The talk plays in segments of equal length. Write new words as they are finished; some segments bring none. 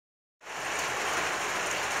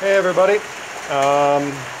Hey everybody,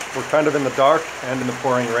 we're kind of in the dark and in the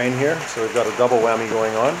pouring rain here, so we've got a double whammy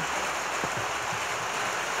going on.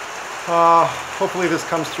 Hopefully this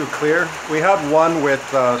comes through clear. We had one with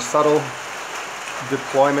subtle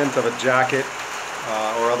deployment of a jacket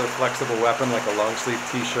or other flexible weapon like a long sleeve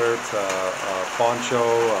t-shirt, a poncho,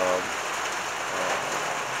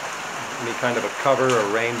 any kind of a cover, a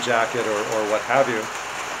rain jacket or what have you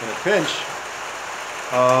in a pinch.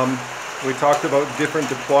 We talked about different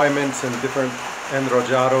deployments and different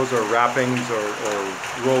enrollados or wrappings or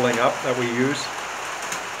rolling up that we use.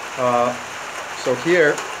 So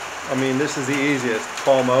here, I mean, this is the easiest.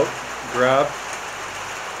 Palm out, grab,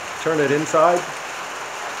 turn it inside,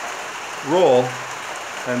 roll,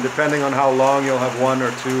 and depending on how long, you'll have one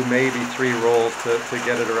or two, maybe three rolls to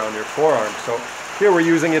get it around your forearm. So here we're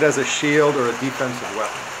using it as a shield or a defensive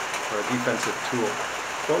weapon or a defensive tool.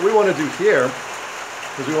 What we want to do here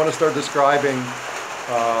is we want to start describing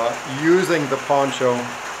using the poncho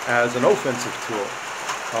as an offensive tool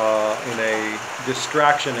in a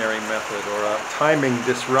distractionary method or a timing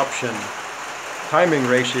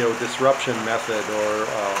ratio disruption method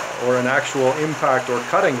or an actual impact or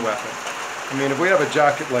cutting weapon. I mean, if we have a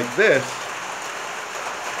jacket like this,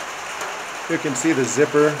 you can see the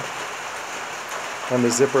zipper and the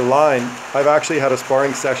zipper line. I've actually had a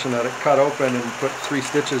sparring session that it cut open and put 3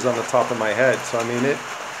 stitches on the top of my head. So I mean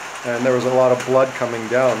and there was a lot of blood coming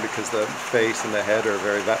down because the face and the head are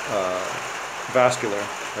very vascular,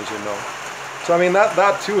 as you know. So I mean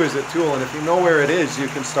that too is a tool, and if you know where it is, you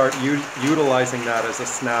can start utilizing that as a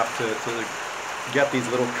snap to get these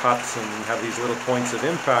little cuts and have these little points of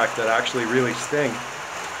impact that actually really sting.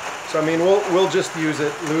 So I mean we'll just use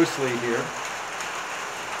it loosely here.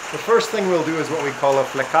 The first thing we'll do is what we call a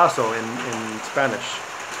flecazo in Spanish.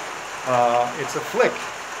 It's a flick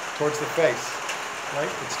towards the face,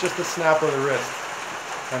 right? It's just a snap of the wrist,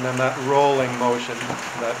 and then that rolling motion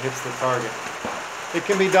that hits the target. It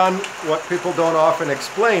can be done, what people don't often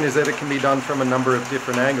explain is that it can be done from a number of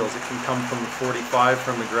different angles. It can come from the 45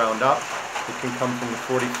 from the ground up. It can come from the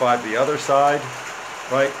 45 the other side,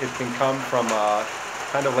 right? It can come from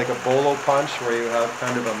kind of like a bolo punch where you have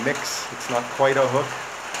kind of a mix. It's not quite a hook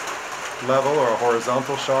level or a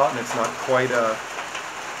horizontal shot, and it's not quite a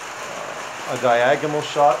diagonal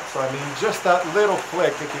shot. So I mean, just that little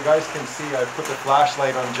flick, if you guys can see, I put the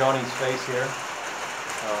flashlight on Johnny's face here.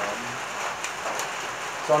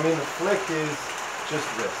 So I mean, the flick is just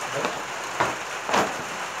this, right?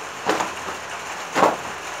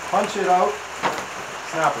 Punch it out,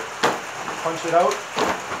 snap it. Punch it out,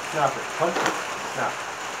 snap it. Punch, snap.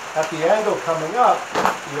 At the angle coming up,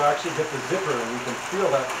 you actually hit the zipper and you can feel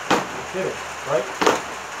that hit it, right?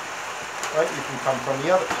 Right? You can come from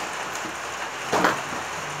the other.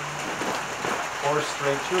 Or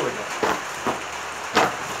straight through again.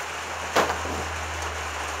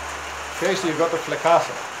 Okay, so you've got the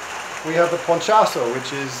flecazo. We have the ponchazo,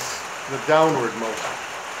 which is the downward motion,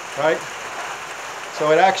 right?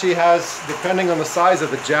 So it actually has, depending on the size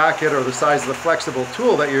of the jacket or the size of the flexible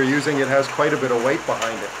tool that you're using, it has quite a bit of weight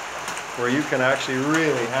behind it, where you can actually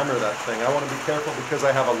really hammer that thing. I want to be careful because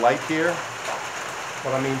I have a light here,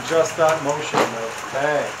 but I mean just that motion of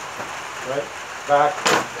bang, right? Back,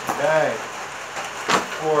 bang,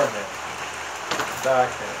 forehand,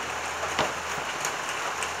 backhand,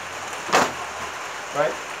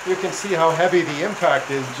 right? You can see how heavy the impact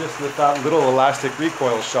is just with that little elastic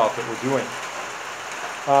recoil shot that we're doing.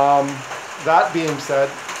 That being said,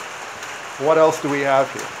 what else do we have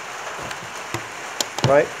here?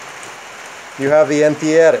 Right? You have the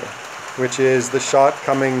entiere, which is the shot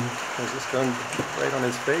coming, is this gun right on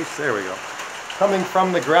his face? There we go. Coming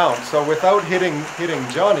from the ground. So without hitting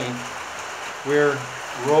Johnny, we're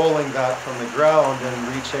rolling that from the ground and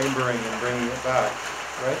rechambering and bringing it back,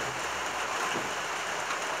 right?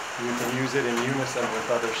 You can use it in unison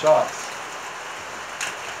with other shots.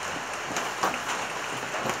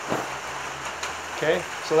 Okay,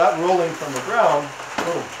 so that rolling from the ground,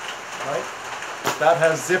 boom, right? That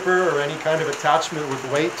has zipper or any kind of attachment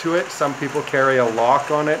with weight to it. Some people carry a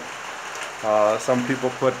lock on it. Some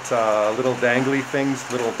people put little dangly things,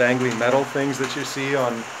 little dangly metal things that you see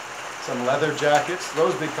on some leather jackets.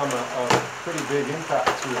 Those become a pretty big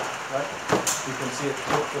impact tool, right? You can see it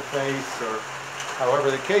tilt the face or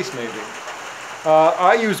however the case may be.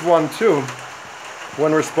 I use one too.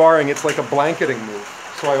 When we're sparring, it's like a blanketing move.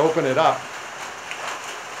 So I open it up.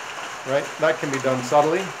 Right? That can be done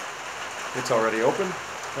subtly. It's already open.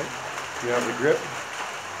 Right? You have the grip.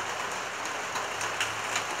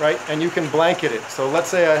 Right? And you can blanket it. So let's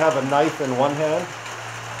say I have a knife in one hand.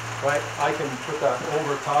 Right? I can put that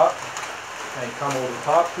over top and come over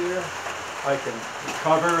top here I can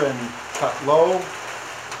cover and cut low,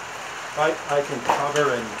 right? I can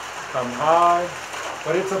cover and come high,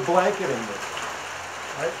 but it's a blanketing move,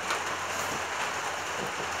 right?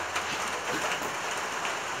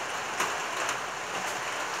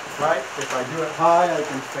 Right? If I do it high, I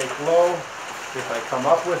can fake low. If I come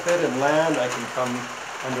up with it and land, I can come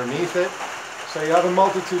underneath it. So you have a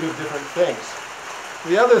multitude of different things.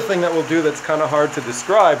 The other thing that we'll do that's kind of hard to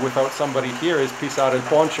describe without somebody here is pisar el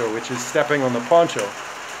poncho, which is stepping on the poncho.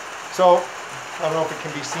 So, I don't know if it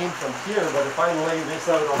can be seen from here, but if I lay this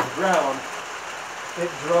out on the ground, it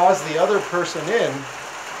draws the other person in,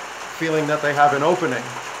 feeling that they have an opening.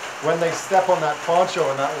 When they step on that poncho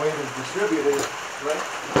and that weight is distributed, right,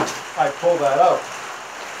 I pull that out,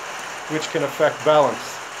 which can affect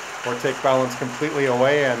balance, or take balance completely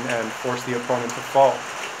away and force the opponent to fall.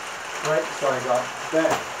 Right, so I got bang,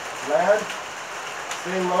 land,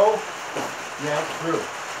 stay low, yank through.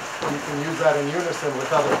 You can use that in unison with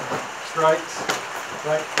other strikes,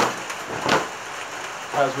 right,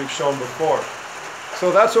 as we've shown before.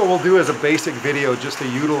 So that's what we'll do as a basic video, just to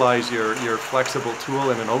utilize your flexible tool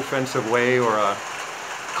in an offensive way or a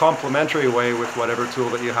complementary way with whatever tool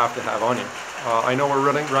that you have to have on you. I know we're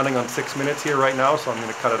running on 6 minutes here right now, so I'm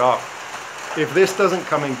going to cut it off. If this doesn't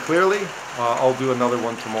come in clearly, I'll do another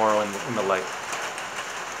one tomorrow in the light.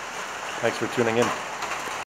 Thanks for tuning in.